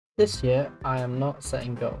this year I am not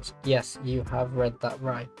setting goals. Yes, you have read that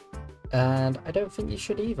right. And I don't think you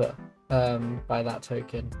should either, by that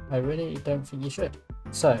token. I really don't think you should.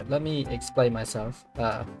 So let me explain myself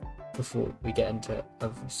before we get into it.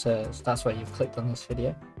 So that's why you've clicked on this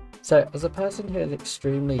video. So as a person who is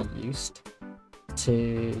extremely used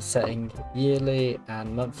to setting yearly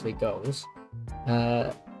and monthly goals,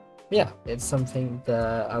 yeah, it's something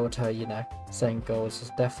that I will tell you now, setting goals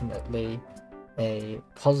is definitely a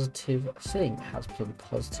positive thing, has some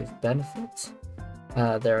positive benefits.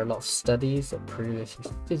 There are a lot of studies that prove if you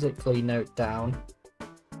physically note down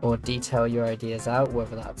or detail your ideas out,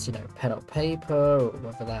 whether that's, you know, pen or paper, or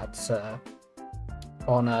whether that's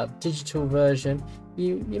on a digital version,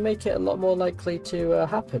 you make it a lot more likely to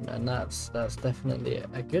happen, and that's definitely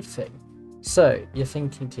a good thing. So you're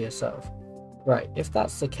thinking to yourself, right, if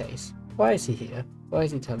that's the case, why is he here? Why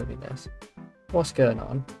is he telling me this? What's going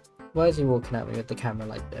on? Why is he walking at me with the camera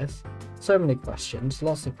like this? So many questions,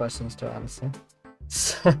 lots of questions to answer.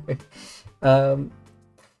 So,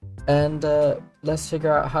 let's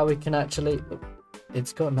figure out how we can actually,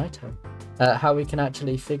 it's got nighttime, how we can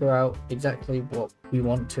actually figure out exactly what we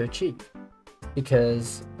want to achieve,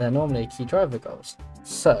 because they're normally key driver goals.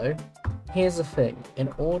 So here's the thing, in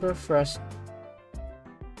order for us,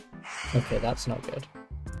 okay, that's not good.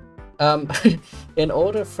 In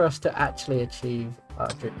order for us to actually achieve our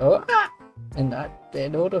dream,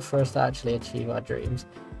 in order for us to actually achieve our dreams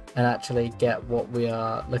and actually get what we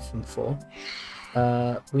are looking for,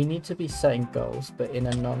 we need to be setting goals, but in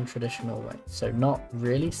a non-traditional way. So not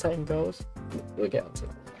really setting goals, we'll get onto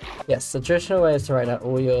it. Yes, the traditional way is to write out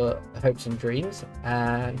all your hopes and dreams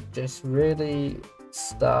and just really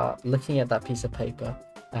start looking at that piece of paper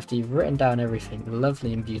after you've written down everything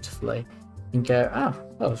lovely and beautifully and go, oh,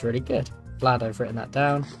 that was really good. Glad I've written that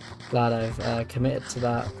down. Glad I've committed to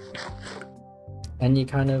that. And you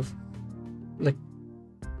kind of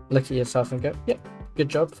look at yourself and go, yep, good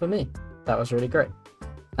job for me. That was really great.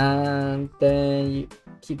 And then you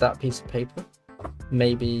keep that piece of paper.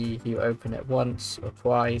 Maybe you open it once or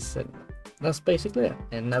twice, and that's basically it.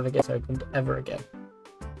 It never gets opened ever again.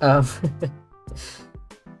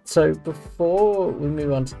 So before we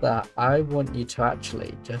move on to that, I want you to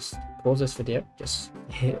actually just pause this video, just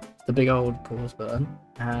hit the big old pause button,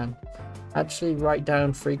 and actually write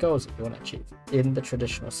down 3 goals that you want to achieve in the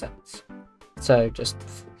traditional sense. So just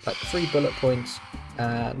like 3 bullet points,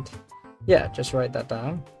 and yeah, just write that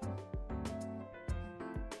down.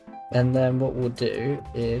 And then what we'll do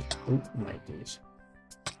is, oh my geez.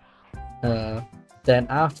 Then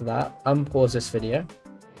after that, unpause this video.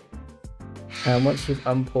 And once you've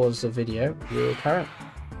unpaused the video, you'll carry on.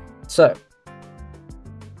 So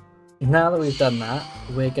now that we've done that,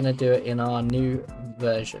 we're going to do it in our new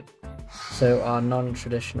version. So our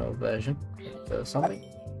non-traditional version for something.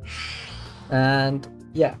 And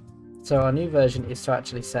yeah, so our new version is to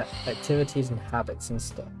actually set activities and habits and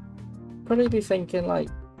stuff. Probably be thinking like,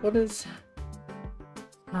 what's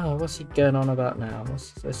he going on about now?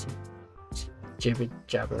 What's he jibber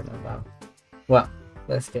jabbering about? Well,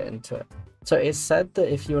 let's get into it. So it's said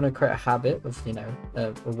that if you want to create a habit of, you know,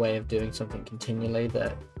 a way of doing something continually,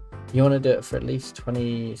 that you want to do it for at least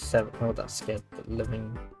 27, oh, that scared the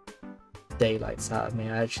living daylights out of me.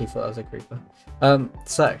 I actually thought I was a creeper.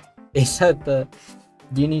 So it said that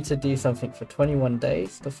you need to do something for 21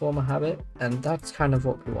 days to form a habit, and that's kind of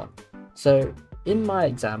what we want. So in my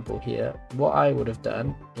example here, what I would have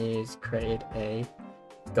done is create a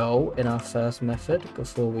goal in our first method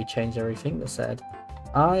before we change everything that said,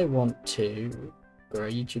 I want to grow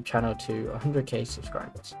a YouTube channel to 100k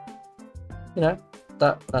subscribers. You know,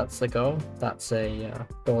 that's the goal. That's a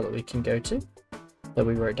goal that we can go to, that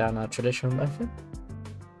we wrote down our traditional method.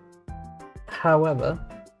 However,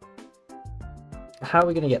 how are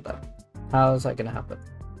we going to get there? How is that going to happen?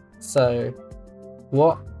 So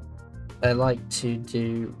what I like to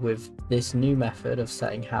do with this new method of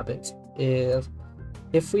setting habits is,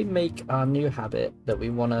 if we make our new habit that we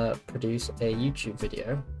want to produce a YouTube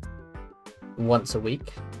video once a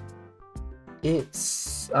week,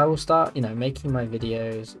 I will start, you know, making my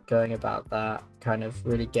videos, going about that, kind of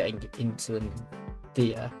really getting into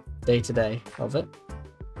the day-to-day of it.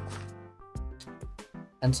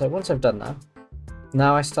 And so once I've done that,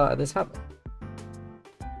 now I started this habit.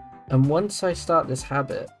 And once I start this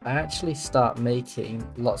habit, I actually start making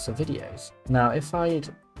lots of videos. Now, if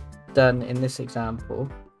I'd done, in this example,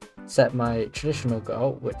 set my traditional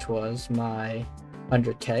goal, which was my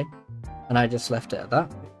 100k, and I just left it at that,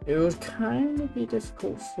 it would kind of be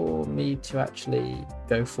difficult for me to actually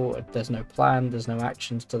go forward. There's no plan, there's no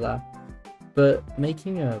actions to that. But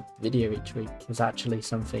making a video each week is actually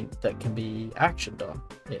something that can be actioned on.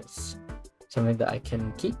 It's something that I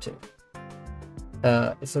can keep to.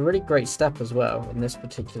 It's a really great step as well in this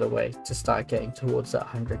particular way to start getting towards that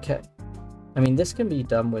 100k. I mean, this can be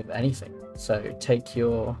done with anything. So take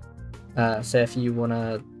your, say if you want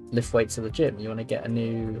to lift weights at the gym, you want to get a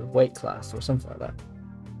new weight class or something like that.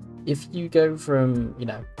 If you go from, you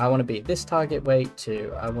know, I want to be at this target weight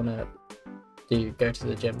to I want to go to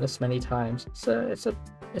the gym this many times, so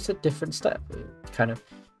it's a different step. It kind of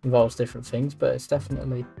involves different things, but it's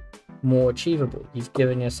definitely more achievable. You've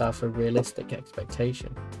given yourself a realistic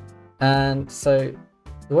expectation. And so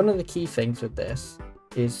one of the key things with this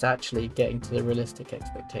is actually getting to the realistic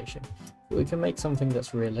expectation. If we can make something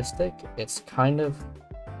that's realistic, it's kind of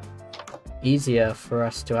easier for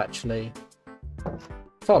us to actually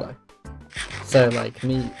follow. So like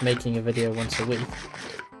me making a video once a week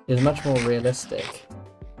is much more realistic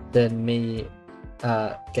than me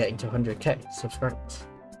getting to 100k subscribers.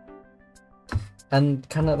 And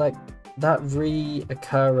kind of like that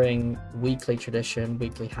reoccurring weekly tradition,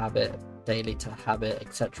 weekly habit, daily to habit,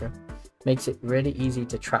 etc. makes it really easy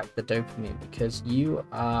to track the dopamine, because you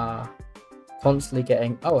are constantly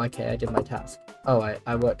getting, oh, okay, I did my task. Oh,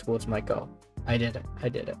 I worked towards my goal. I did it.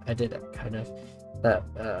 Kind of that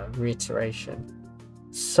reiteration.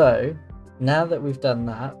 So now that we've done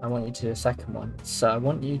that, I want you to do a second one. So I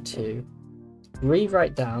want you to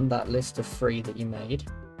rewrite down that list of 3 that you made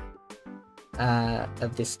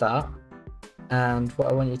at the start. And what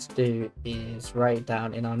I want you to do is write it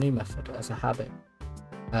down in our new method as a habit.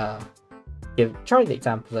 Try the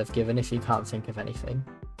examples I've given if you can't think of anything.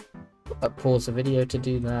 Pause the video to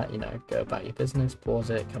do that, you know, go about your business, pause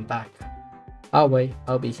it, come back. I'll wait,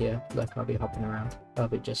 I'll be here. Look, I'll be hopping around. I'll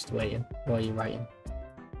be just waiting while you're writing.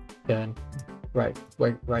 Go and write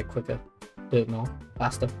quicker, do it more,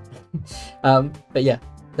 faster. But yeah,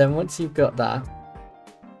 then once you've got that,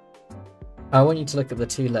 I want you to look at the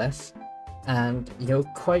 2 lists, and you'll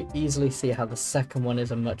quite easily see how the second one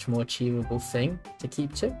is a much more achievable thing to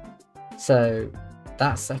keep to. So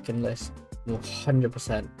that second list will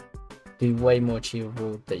 100% be way more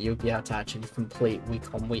achievable, that you'll be able to actually complete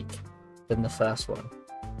week on week than the first one.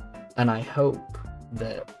 And I hope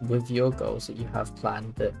that with your goals that you have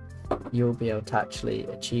planned, that you'll be able to actually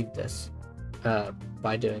achieve this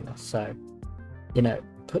by doing this. So, you know,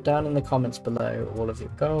 put down in the comments below all of your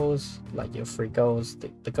goals, like your 3 goals,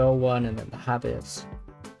 the goal one, and then the habits.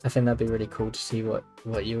 I think that'd be really cool to see what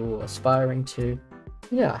you're aspiring to.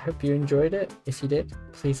 Yeah, I hope you enjoyed it. If you did,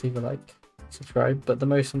 please leave a like, subscribe, but the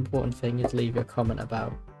most important thing is leave a comment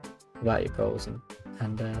about your goals and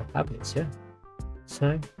habits. Yeah,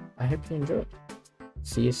 so I hope you enjoyed.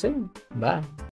 See you soon. Bye.